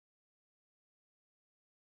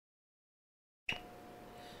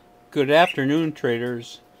Good afternoon,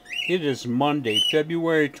 traders. It is Monday,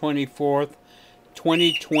 February 24th,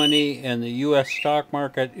 2020, and the U.S. stock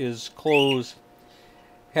market is closed.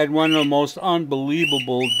 Had one of the most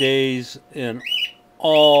unbelievable days in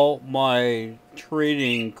all my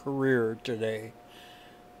trading career today.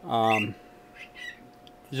 Um,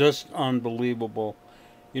 just unbelievable.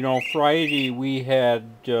 You know, Friday we had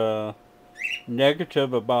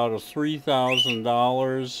negative about a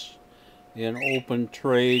 $3,000 in open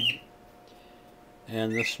trade.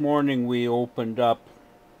 And this morning we opened up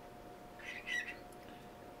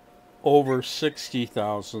over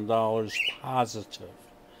 $60,000 positive.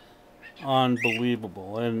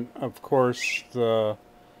 Unbelievable. And of course, the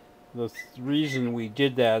reason we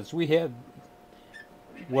did that is we had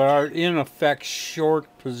what are in effect short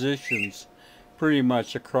positions pretty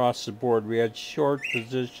much across the board. We had short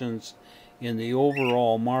positions in the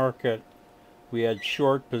overall market. We had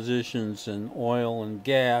short positions in oil and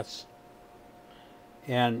gas.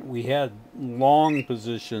 And we had long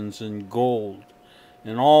positions in gold.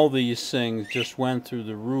 And all these things just went through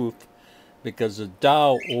the roof because the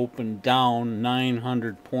Dow opened down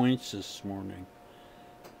 900 points this morning.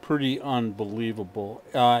 Pretty unbelievable.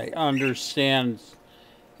 I understand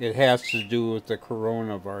it has to do with the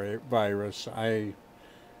coronavirus.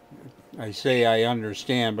 I say I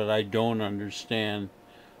understand, but I don't understand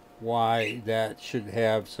why that should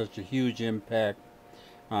have such a huge impact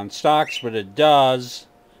on stocks, but it does.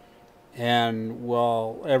 And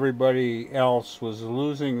while everybody else was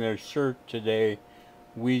losing their shirt today,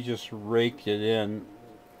 we just raked it in,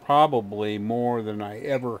 probably more than I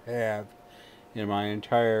ever have in my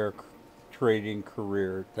entire trading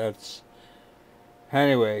career. That's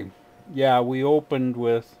anyway. Yeah, we opened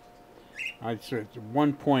with, I'd say at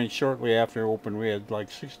one point shortly after open we had like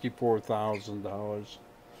 $64,000.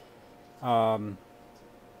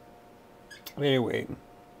 Anyway,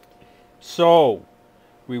 so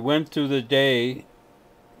we went through the day,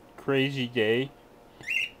 crazy day,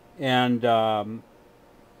 and the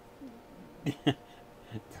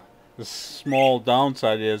small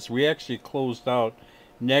downside is we actually closed out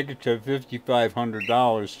negative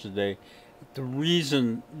 $5,500 today. The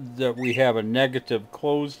reason that we have a negative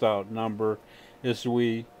closed out number is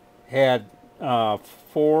we had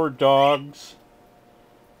 4 dogs,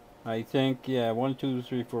 I think, yeah, 1, 2,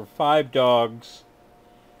 3, 4, 5 dogs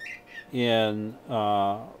in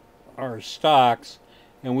our stocks,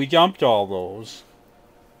 and we dumped all those,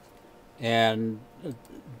 and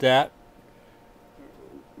that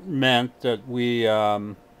meant that we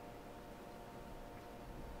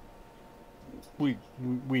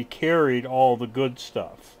carried all the good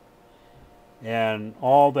stuff, and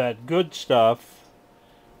all that good stuff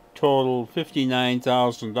totaled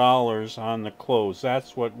 $59,000 on the close.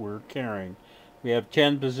 That's what we're carrying. We have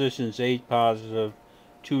 10 positions, 8 positive,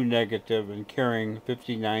 2 negative, and carrying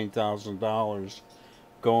 $59,000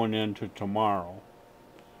 going into tomorrow.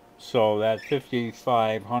 So that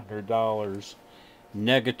 $5,500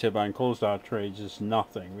 negative on closeout trades is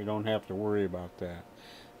nothing. We don't have to worry about that.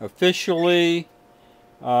 Officially,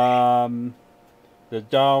 the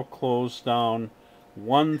Dow closed down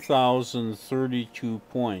 1,032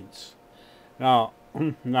 points. Now,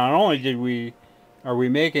 not only are we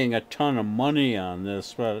making a ton of money on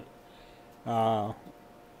this, but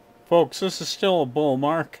folks, this is still a bull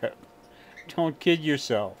market. Don't kid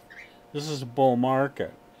yourself. This is a bull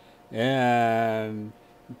market. And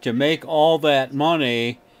to make all that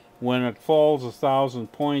money when it falls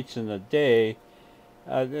 1,000 points in a day,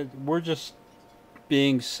 we're just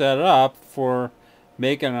being set up for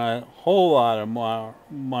making a whole lot of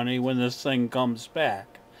money when this thing comes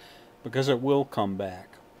back, because it will come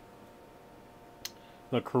back.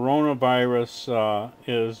 The coronavirus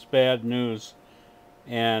is bad news,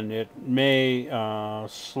 and it may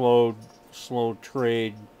slow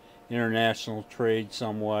trade, international trade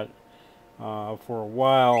somewhat for a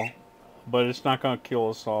while, but it's not going to kill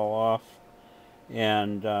us all off.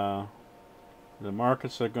 And the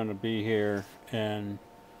markets are going to be here, and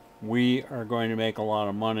we are going to make a lot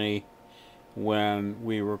of money when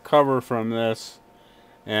we recover from this.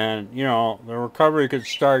 And you know, the recovery could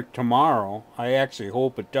start tomorrow. I actually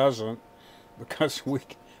hope it doesn't, because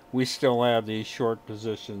we still have these short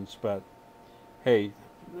positions. But hey,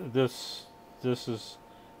 this is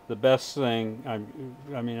the best thing. I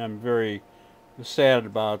mean, I'm very sad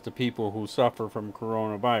about the people who suffer from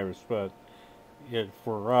coronavirus, but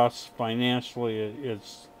for us financially,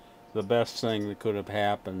 it's the best thing that could have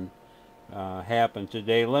happened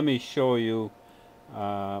today. Let me show you.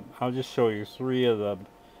 I'll just show you 3 of the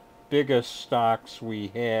biggest stocks we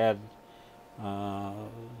had.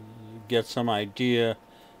 Get some idea.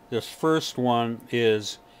 This first one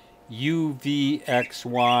is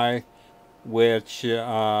UVXY, which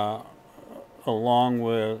along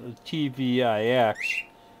with TVIX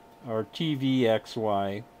or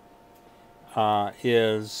TVXY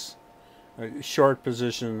is a short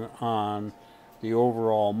position on the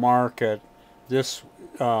overall market. This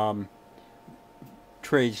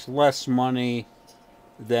trades less money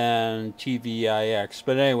than TVIX.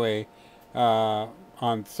 But anyway,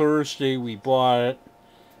 on Thursday we bought it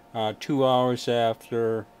 2 hours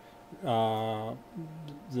after the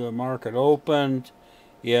market opened.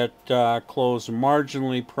 It closed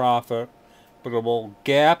marginally profitable,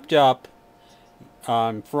 gapped up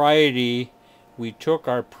on Friday. We took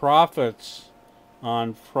our profits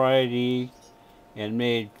on Friday and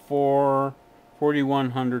made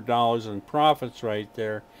 $4,100 in profits right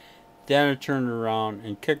there. Then it turned around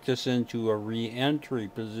and kicked us into a re-entry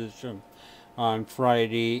position on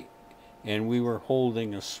Friday, and we were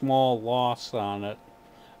holding a small loss on it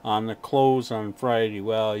on the close on Friday.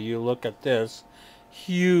 Well, you look at this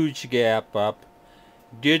huge gap up,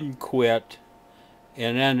 didn't quit,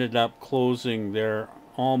 and ended up closing there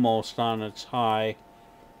almost on its high,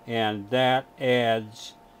 and that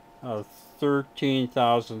adds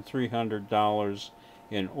 $13,300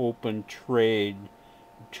 in open trade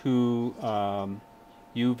to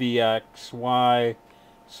UVXY.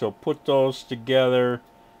 So put those together,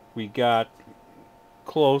 we got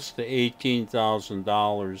close to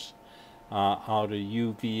 $18,000 out of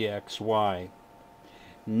UVXY.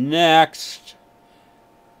 Next,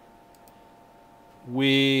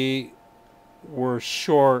 we were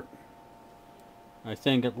short, I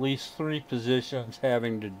think, at least 3 positions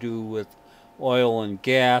having to do with oil and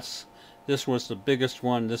gas. This was the biggest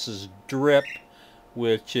one. This is DRIP,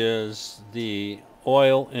 which is the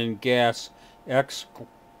oil and gas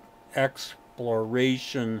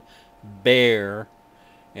exploration bear,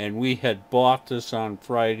 and we had bought this on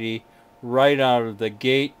Friday right out of the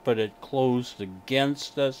gate, but it closed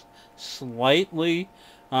against us slightly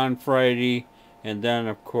on Friday, and then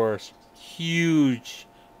of course huge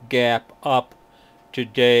gap up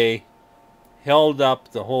today, held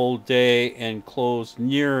up the whole day and closed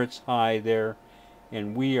near its high there,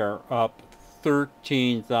 and we are up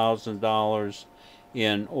 $13,000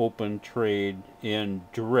 in open trade in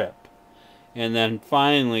DRIP. And then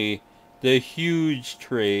finally, the huge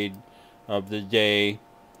trade of the day,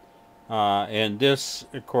 and this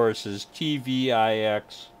of course is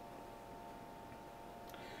TVIX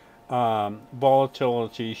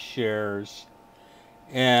volatility shares,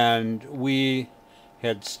 and we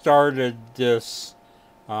had started this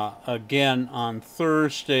again on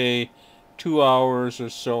Thursday, 2 hours or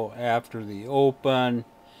so after the open.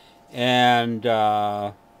 And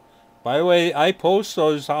by the way, I post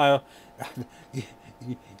those. I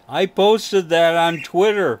posted that on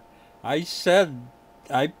Twitter. I said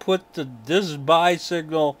I put this buy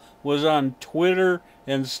signal was on Twitter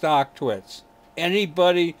and StockTwits.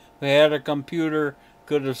 Anybody who had a computer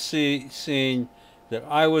could have seen that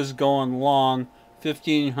I was going long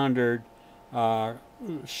 1,500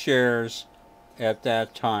 shares at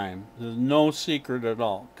that time. There's no secret at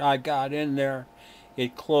all. I got in there.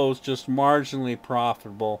 It closed just marginally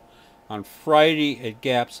profitable. On Friday, it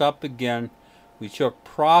gaps up again. We took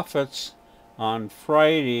profits on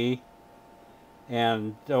Friday,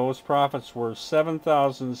 and those profits were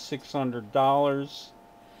 $7,600.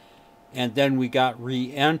 And then we got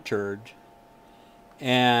re-entered,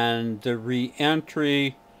 and the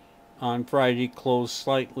re-entry on Friday closed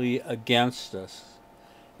slightly against us.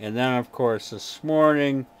 And then of course this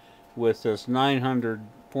morning, with this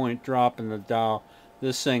 900-point drop in the Dow,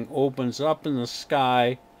 this thing opens up in the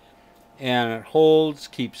sky, and it holds,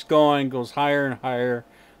 keeps going, goes higher and higher,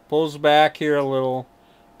 pulls back here a little,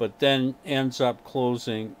 but then ends up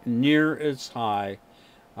closing near its high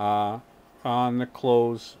on the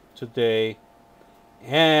close today.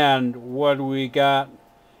 And what do we got?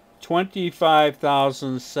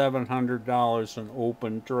 $25,700 in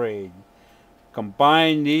open trade.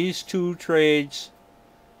 Combine these two trades,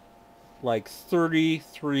 like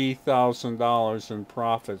 $33,000 in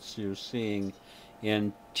profits you're seeing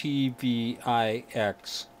in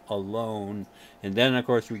TVIX alone. And then of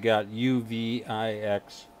course we got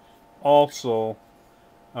UVIX also,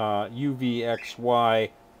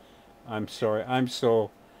 UVXY. I'm sorry, I'm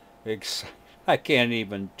so excited. I can't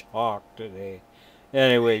even talk today.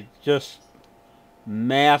 Anyway, just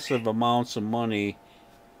massive amounts of money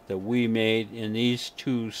that we made in these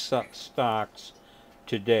two stocks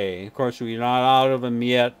today. Of course, we're not out of them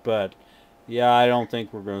yet, but yeah, I don't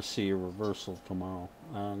think we're going to see a reversal tomorrow.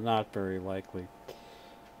 Not very likely.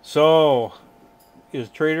 So, is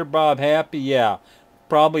Trader Bob happy? Yeah.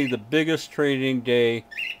 probably the biggest trading day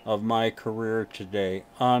of my career today.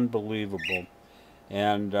 Unbelievable.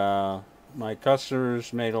 And my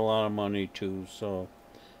customers made a lot of money too, so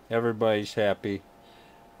everybody's happy.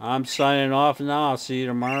 I'm signing off now. I'll see you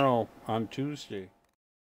tomorrow on Tuesday.